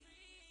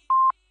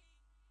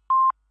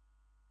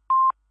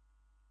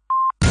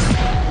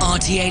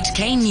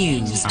RTHK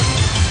News.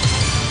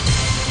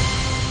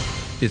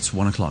 It's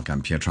 1 o'clock.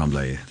 I'm Pierre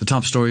Tremblay. The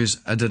top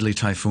stories: a deadly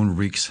typhoon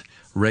wreaks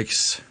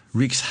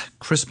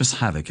Christmas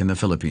havoc in the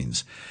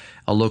Philippines.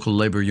 A local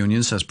labor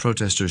union says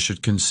protesters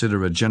should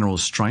consider a general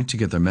strike to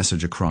get their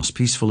message across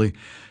peacefully,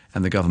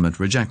 and the government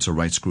rejects a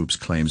rights group's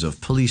claims of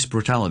police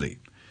brutality.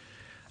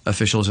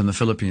 Officials in the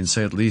Philippines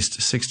say at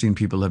least 16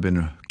 people have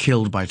been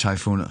killed by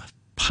Typhoon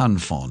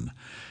Phanphon.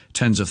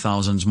 Tens of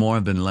thousands more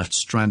have been left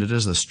stranded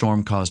as the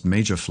storm caused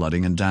major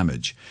flooding and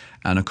damage.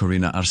 Ana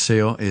Corina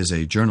Arceo is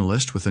a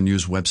journalist with the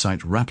news website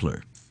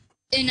Rappler.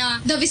 In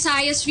the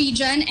Visayas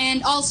region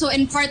and also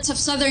in parts of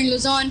southern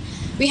Luzon,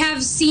 we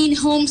have seen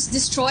homes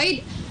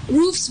destroyed,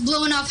 roofs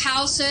blown off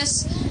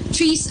houses,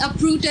 trees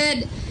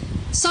uprooted.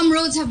 Some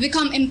roads have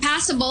become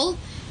impassable,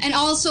 and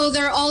also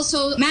there are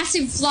also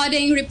massive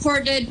flooding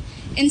reported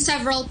in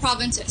several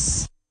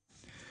provinces.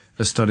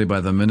 A study by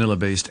the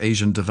Manila-based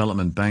Asian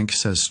Development Bank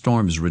says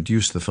storms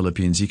reduce the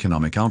Philippines'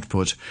 economic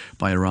output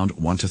by around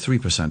 1 to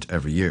 3%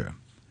 every year.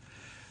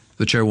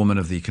 The chairwoman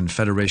of the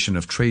Confederation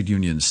of Trade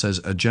Unions says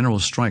a general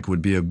strike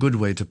would be a good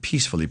way to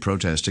peacefully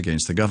protest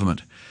against the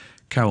government.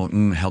 Carol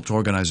Ng helped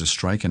organize a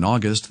strike in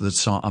August that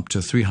saw up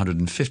to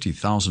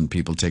 350,000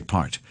 people take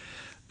part.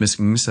 Ms.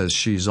 Ng says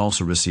she's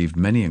also received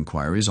many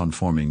inquiries on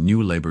forming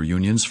new labor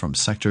unions from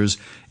sectors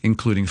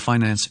including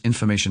finance,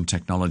 information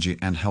technology,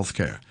 and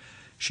healthcare.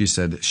 She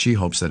said she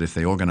hopes that if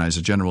they organize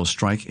a general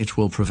strike, it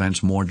will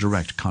prevent more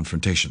direct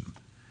confrontation.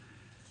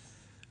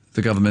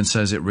 The government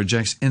says it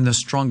rejects in the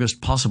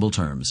strongest possible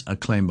terms a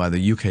claim by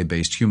the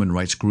UK-based human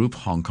rights group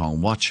Hong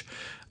Kong Watch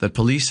that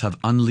police have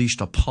unleashed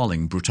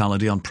appalling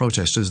brutality on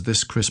protesters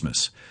this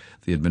Christmas.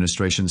 The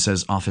administration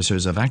says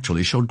officers have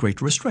actually showed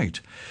great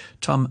restraint.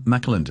 Tom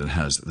McAlinden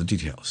has the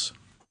details.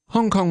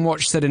 Hong Kong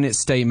Watch said in its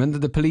statement that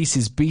the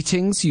police's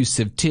beatings, use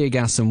of tear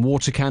gas and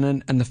water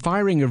cannon, and the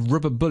firing of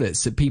rubber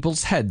bullets at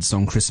people's heads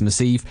on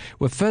Christmas Eve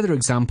were further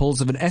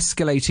examples of an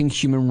escalating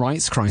human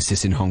rights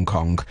crisis in Hong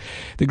Kong.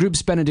 The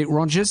group's Benedict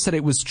Rogers said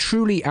it was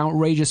truly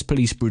outrageous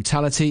police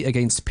brutality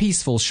against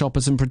peaceful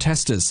shoppers and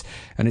protesters,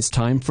 and it's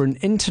time for an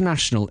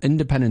international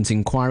independent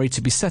inquiry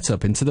to be set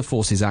up into the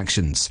force's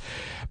actions.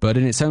 But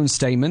in its own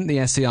statement,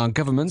 the SAR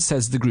government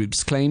says the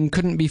group's claim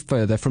couldn't be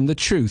further from the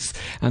truth,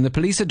 and the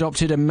police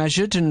adopted a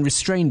measured and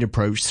restrained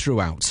approach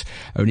throughout.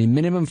 Only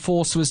minimum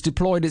force was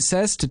deployed, it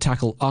says, to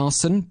tackle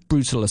arson,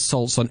 brutal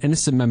assaults on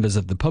innocent members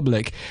of the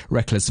public,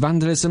 reckless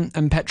vandalism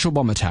and petrol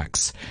bomb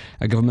attacks.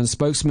 A government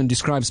spokesman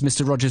describes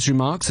Mr. Rogers'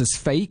 remarks as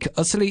fake,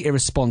 utterly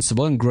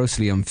irresponsible and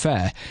grossly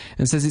unfair,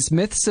 and says it's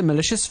myths and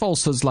malicious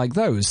falsehoods like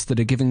those that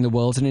are giving the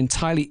world an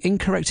entirely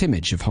incorrect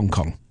image of Hong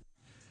Kong.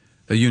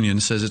 The union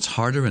says it's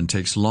harder and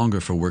takes longer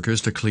for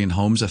workers to clean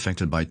homes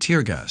affected by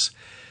tear gas.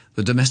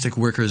 The Domestic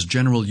Workers'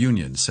 General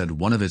Union said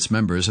one of its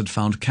members had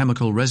found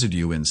chemical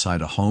residue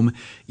inside a home,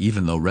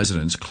 even though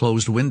residents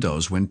closed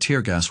windows when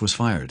tear gas was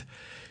fired.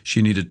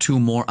 She needed 2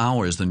 more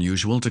hours than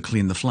usual to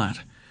clean the flat.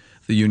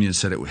 The union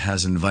said it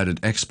has invited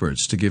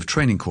experts to give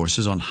training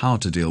courses on how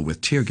to deal with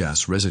tear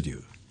gas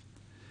residue.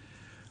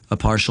 A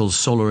partial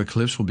solar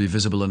eclipse will be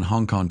visible in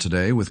Hong Kong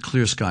today with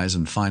clear skies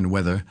and fine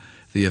weather.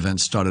 The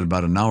event started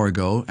about an hour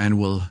ago and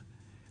will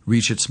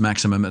reach its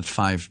maximum at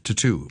 5 to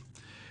 2.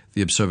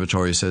 The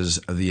observatory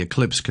says the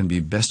eclipse can be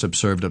best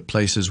observed at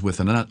places with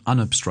an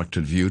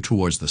unobstructed view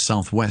towards the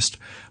southwest,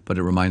 but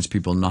it reminds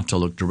people not to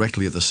look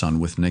directly at the sun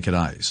with naked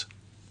eyes.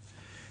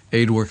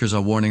 Aid workers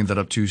are warning that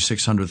up to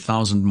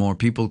 600,000 more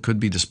people could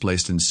be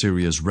displaced in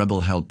Syria's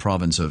rebel-held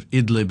province of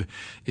Idlib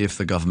if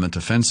the government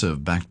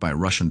offensive backed by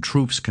Russian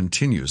troops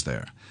continues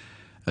there.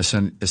 A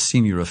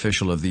senior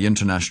official of the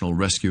International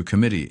Rescue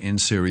Committee in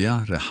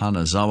Syria,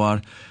 Rehana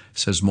Zawar,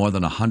 says more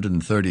than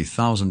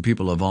 130,000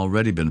 people have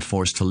already been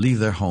forced to leave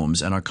their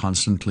homes and are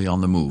constantly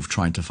on the move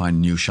trying to find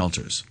new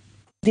shelters.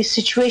 The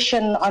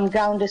situation on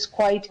ground is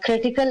quite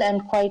critical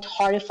and quite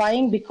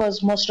horrifying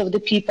because most of the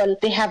people,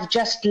 they have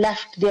just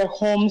left their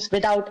homes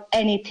without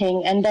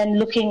anything, and then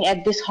looking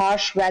at this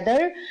harsh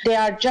weather, they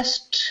are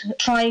just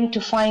trying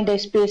to find a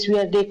space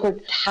where they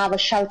could have a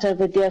shelter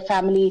with their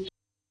family.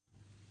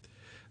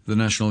 The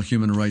National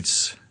Human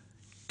Rights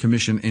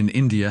Commission in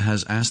India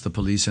has asked the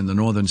police in the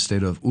northern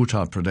state of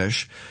Uttar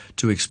Pradesh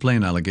to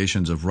explain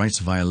allegations of rights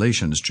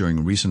violations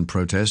during recent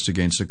protests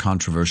against a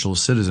controversial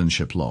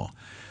citizenship law.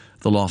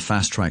 The law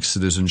fast-tracks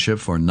citizenship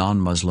for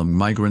non-Muslim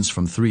migrants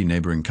from 3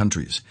 neighboring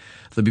countries.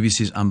 The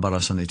BBC's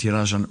Ambarasan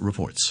Etirajan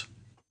reports.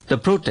 The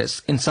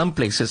protests in some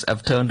places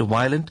have turned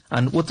violent,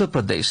 and Uttar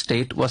Pradesh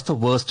state was the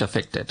worst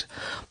affected.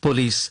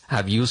 Police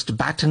have used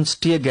batons,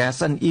 tear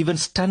gas and even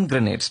stun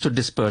grenades to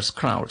disperse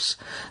crowds.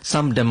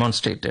 Some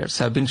demonstrators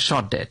have been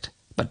shot dead,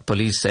 but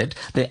police said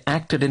they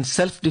acted in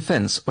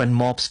self-defense when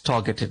mobs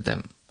targeted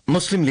them.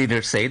 Muslim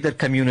leaders say their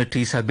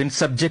communities have been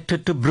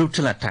subjected to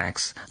brutal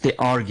attacks. They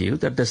argue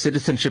that the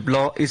citizenship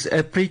law is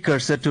a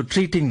precursor to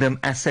treating them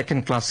as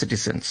second-class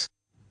citizens.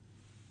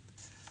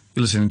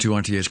 You're listening to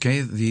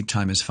RTHK. The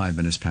time is 5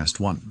 minutes past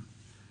 1.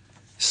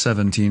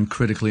 17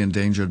 critically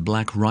endangered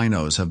black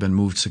rhinos have been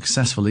moved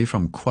successfully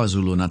from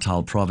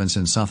KwaZulu-Natal province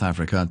in South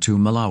Africa to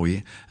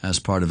Malawi as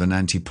part of an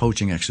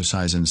anti-poaching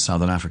exercise in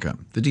Southern Africa.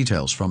 The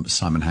details from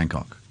Simon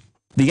Hancock.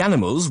 The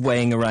animals,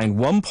 weighing around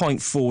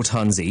 1.4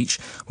 tonnes each,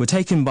 were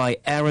taken by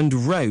Errand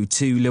Row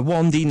to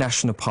Liwondi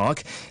National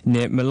Park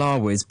near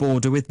Malawi's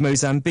border with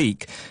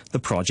Mozambique. The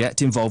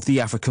project involved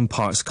the African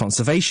Parks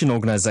Conservation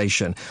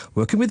Organisation,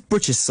 working with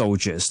British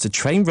soldiers to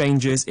train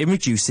rangers in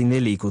reducing the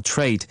illegal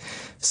trade.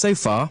 So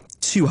far,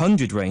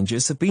 200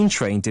 rangers have been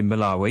trained in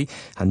Malawi,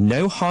 and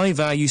no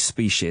high-value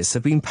species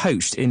have been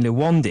poached in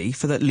Liwondi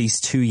for at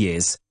least 2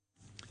 years.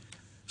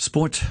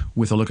 Sport,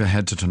 with a look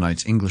ahead to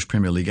tonight's English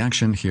Premier League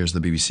action, here's the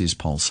BBC's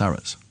Paul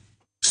Sarras.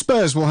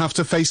 Spurs will have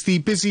to face the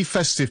busy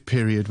festive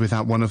period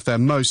without one of their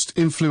most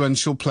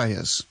influential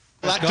players.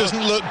 That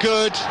doesn't look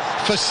good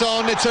for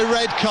Son. It's a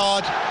red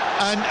card,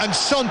 and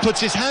Son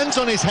puts his hands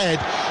on his head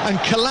and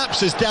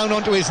collapses down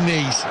onto his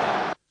knees.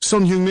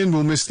 Son Heung-min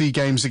will miss the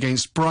games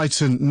against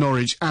Brighton,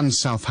 Norwich and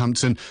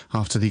Southampton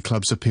after the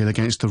club's appeal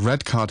against the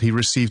red card he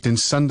received in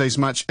Sunday's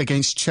match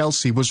against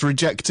Chelsea was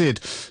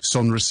rejected.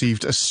 Son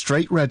received a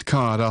straight red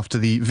card after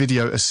the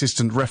video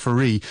assistant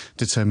referee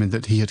determined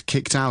that he had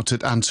kicked out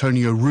at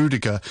Antonio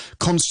Rudiger,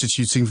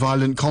 constituting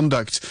violent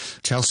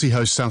conduct. Chelsea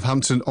host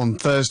Southampton on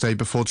Thursday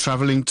before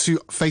travelling to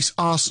face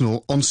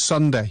Arsenal on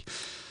Sunday.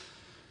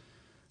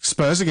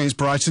 Spurs against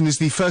Brighton is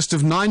the first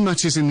of 9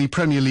 matches in the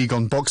Premier League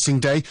on Boxing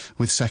Day,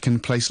 with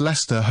second-place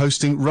Leicester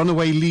hosting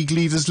runaway league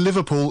leaders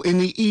Liverpool in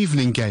the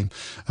evening game.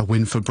 A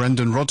win for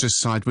Brendan Rodgers'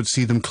 side would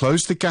see them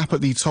close the gap at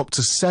the top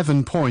to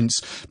 7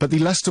 points, but the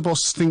Leicester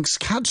boss thinks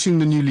catching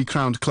the newly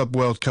crowned Club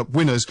World Cup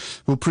winners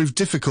will prove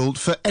difficult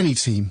for any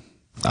team.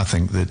 I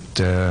think that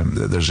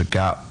there's a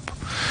gap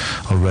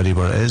already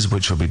where it is,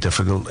 which will be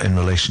difficult in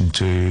relation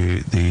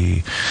to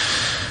the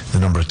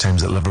number of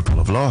times that Liverpool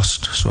have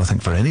lost. So I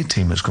think for any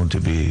team it's going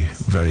to be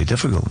very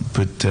difficult.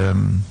 But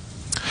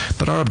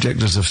our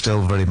objectives are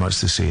still very much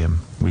the same.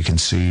 We can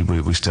see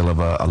we still have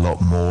a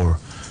lot more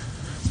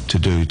to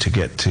do to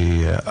get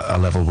to a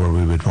level where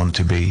we would want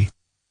to be.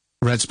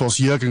 Reds boss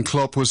Jurgen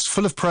Klopp was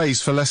full of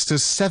praise for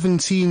Leicester's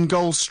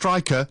 17-goal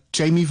striker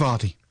Jamie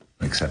Vardy.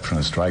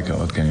 Exceptional striker,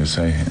 what can you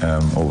say?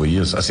 Over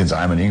years, since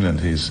I'm in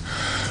England, he's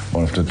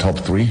one of the top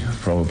 3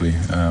 probably,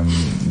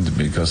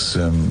 because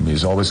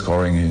he's always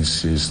scoring.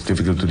 He's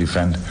difficult to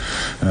defend,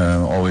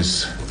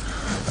 always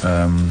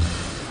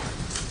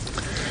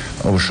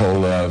over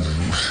shoulder,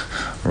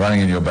 running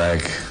in your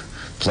back,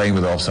 playing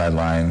with the offside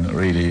line.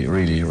 Really,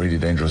 really, really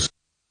dangerous.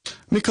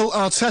 Mikel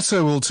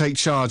Arteta will take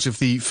charge of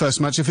the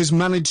first match of his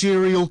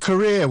managerial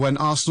career when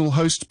Arsenal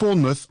host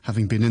Bournemouth,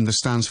 having been in the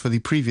stands for the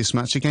previous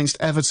match against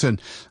Everton.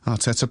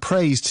 Arteta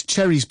praised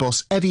Cherries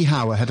boss Eddie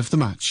Howe ahead of the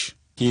match.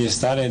 He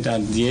started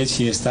at the edge,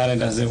 he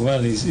started as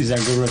well. It's a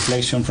good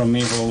reflection from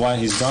me for what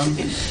he's done.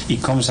 He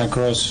comes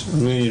across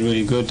really,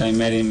 really good. I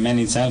met him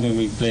many times when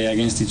we play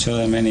against each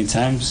other many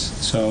times.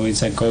 So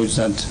it's a coach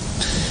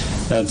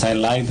that I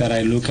like, that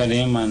I look at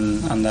him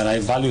and that I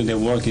value the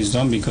work he's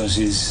done, because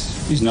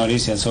it's not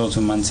easy at all to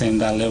maintain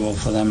that level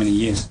for that many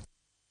years.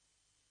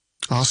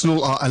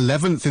 Arsenal are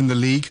 11th in the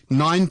league,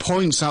 9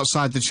 points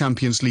outside the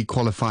Champions League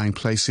qualifying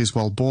places,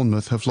 while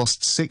Bournemouth have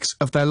lost 6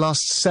 of their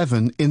last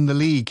 7 in the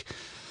league.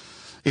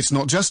 It's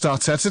not just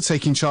Arteta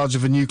taking charge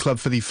of a new club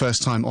for the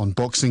first time on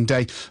Boxing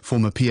Day.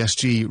 Former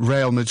PSG,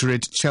 Real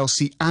Madrid,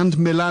 Chelsea and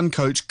Milan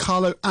coach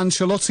Carlo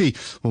Ancelotti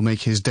will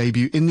make his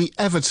debut in the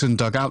Everton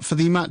dugout for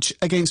the match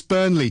against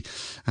Burnley.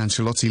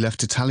 Ancelotti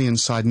left Italian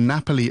side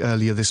Napoli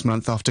earlier this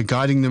month after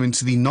guiding them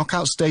into the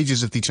knockout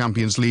stages of the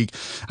Champions League,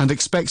 and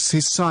expects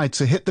his side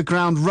to hit the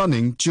ground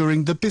running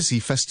during the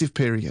busy festive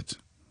period.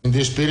 In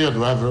this period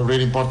we have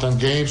really important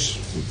games,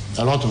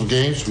 a lot of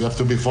games. We have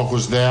to be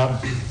focused there.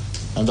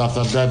 And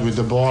after that, with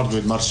the board,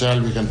 with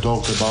Marcel, we can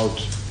talk about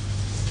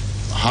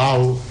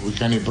how we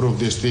can improve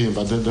this team.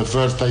 But the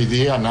first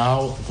idea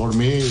now, for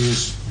me,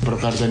 is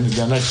prepare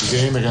the next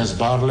game against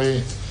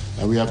Burnley,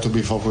 and we have to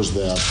be focused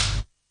there.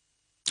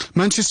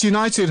 Manchester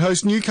United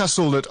host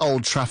Newcastle at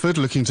Old Trafford,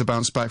 looking to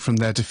bounce back from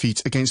their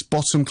defeat against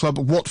bottom club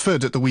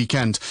Watford at the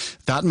weekend.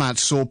 That match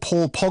saw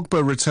Paul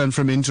Pogba return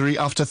from injury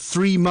after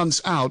 3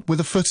 months out with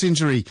a foot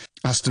injury.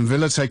 Aston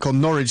Villa take on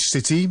Norwich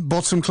City.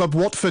 Bottom club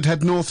Watford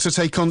head north to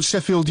take on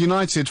Sheffield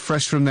United,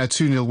 fresh from their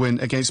 2-0 win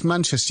against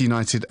Manchester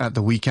United at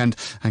the weekend.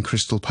 And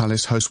Crystal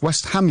Palace host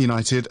West Ham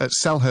United at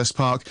Selhurst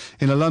Park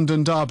in a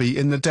London derby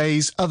in the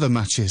day's other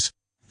matches.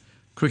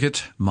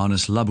 Cricket,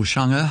 Marnus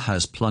Labuschagne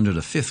has plundered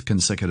a 5th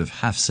consecutive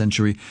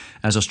half-century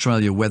as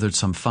Australia weathered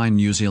some fine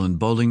New Zealand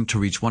bowling to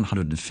reach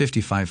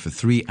 155 for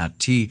 3 at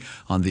tea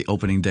on the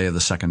opening day of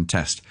the second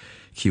test.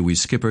 Kiwi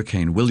skipper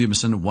Kane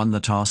Williamson won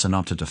the toss and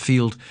opted to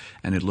field,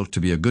 and it looked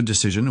to be a good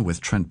decision with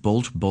Trent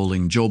Boult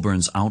bowling Joe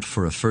Burns out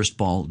for a first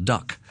ball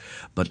duck.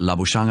 But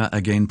Labuschagne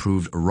again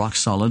proved rock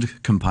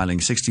solid, compiling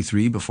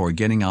 63 before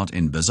getting out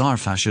in bizarre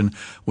fashion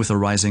with a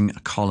rising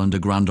Colin de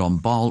Grandhomme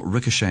ball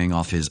ricocheting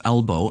off his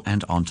elbow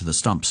and onto the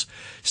stumps.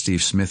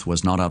 Steve Smith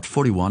was not out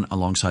 41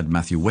 alongside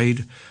Matthew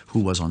Wade, who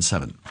was on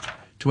 7.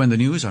 To end the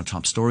news, our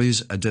top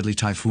stories: a deadly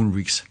typhoon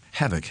wreaks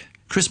havoc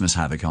Christmas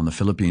havoc on the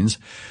Philippines.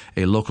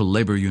 A local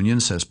labor union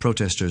says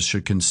protesters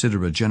should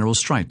consider a general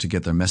strike to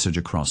get their message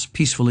across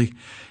peacefully,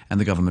 and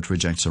the government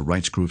rejects a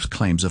rights group's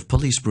claims of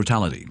police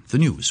brutality. The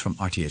news from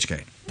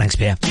RTHK. Thanks,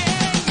 Pierre.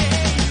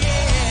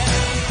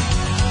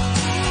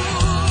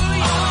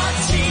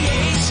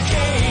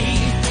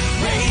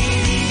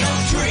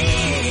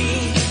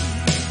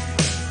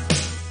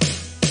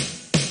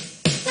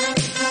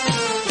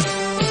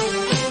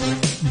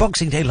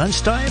 Boxing Day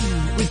lunchtime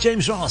with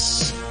James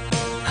Ross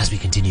as we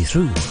continue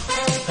through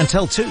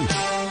until 2.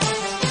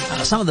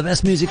 Some of the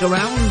best music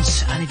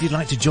around, and if you'd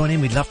like to join in,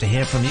 we'd love to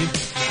hear from you.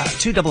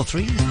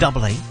 233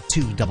 88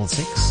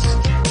 266.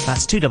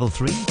 That's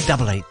 233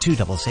 88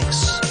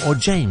 266, or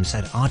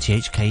james@rthk.hk.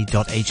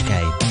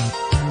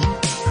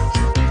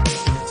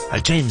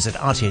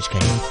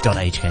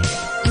 James@rthk.hk.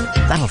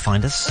 That'll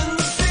find us.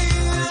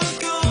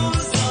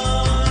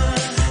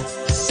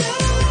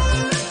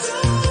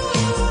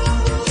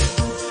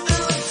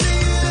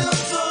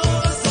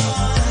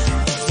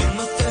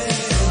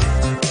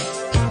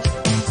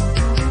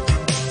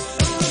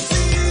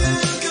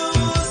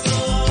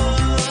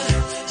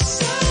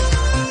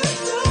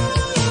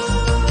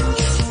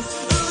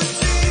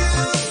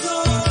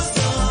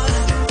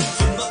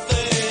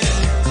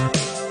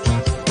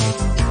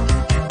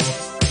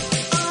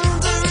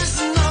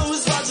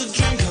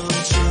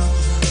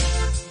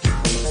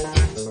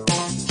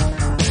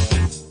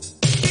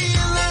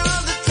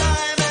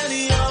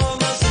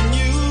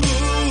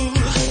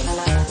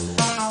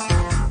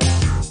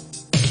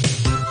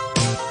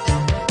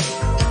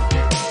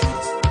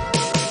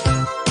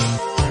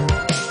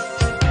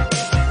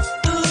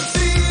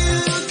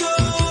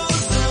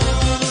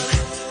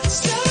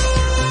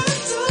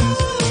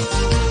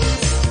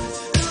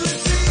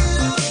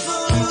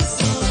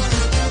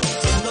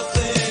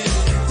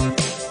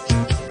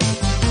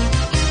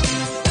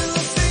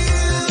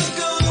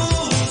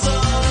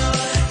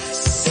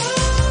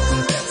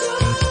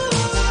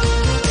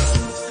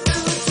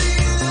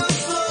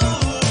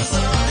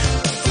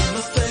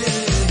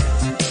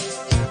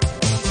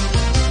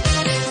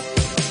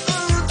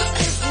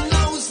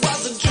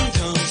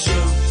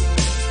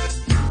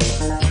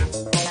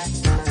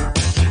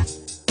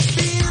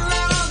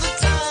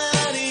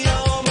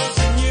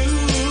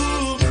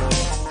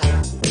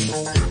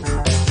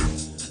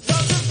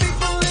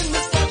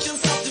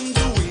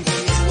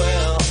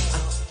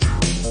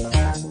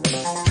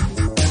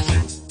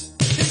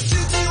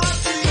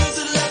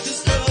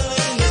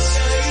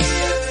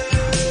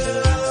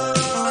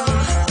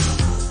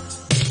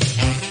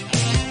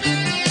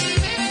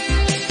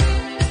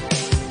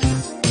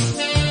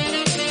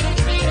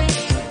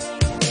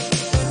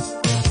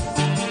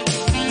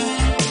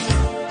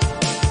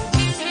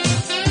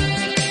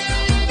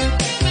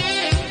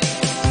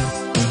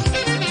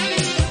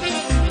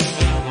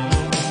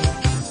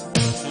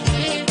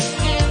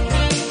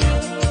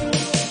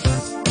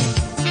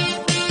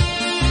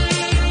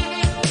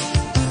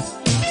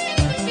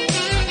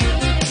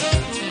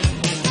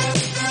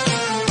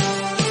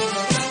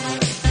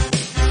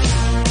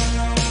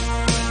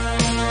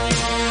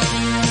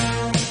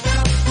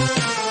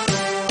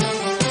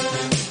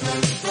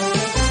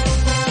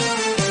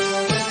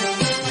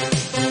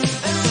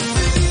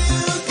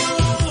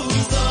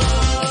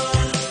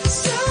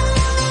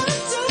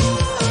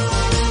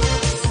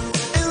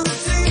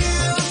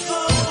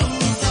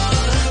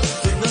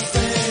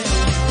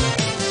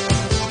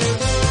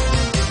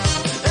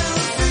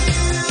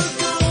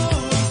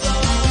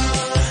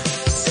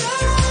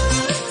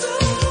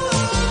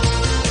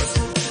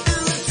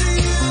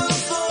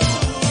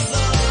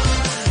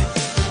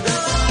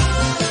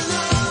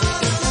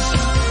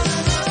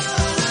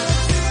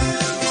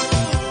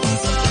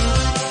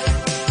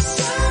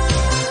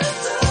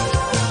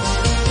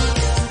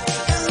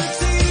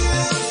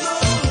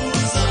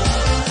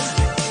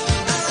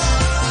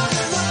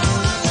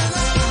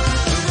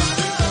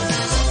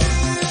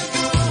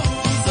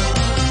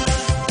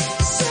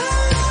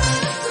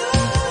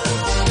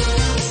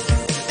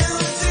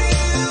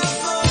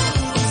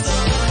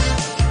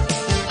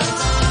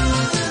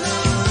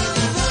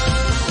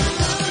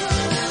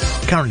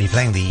 Currently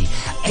playing the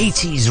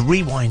 80s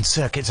rewind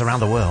circuits around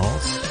the world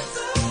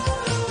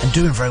and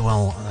doing very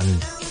well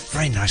and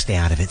very nicely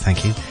out of it,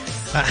 thank you.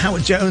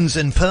 Howard Jones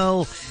and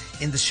Pearl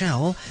in the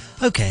Shell.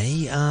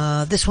 Okay,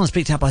 this one's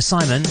picked out by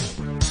Simon.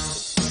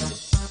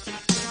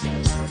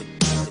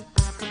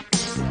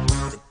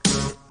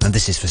 And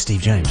this is for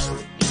Steve James.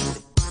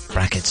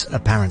 Brackets,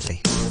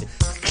 apparently.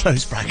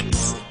 Close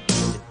brackets.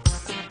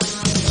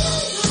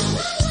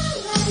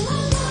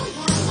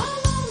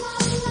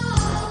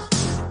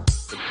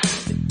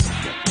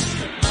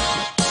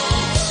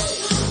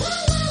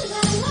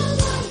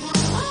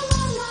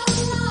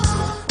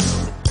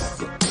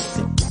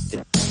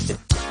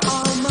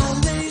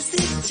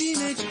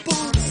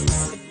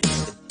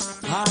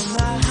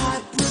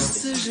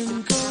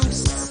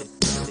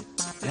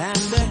 And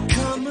they're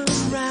coming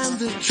round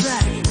the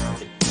track.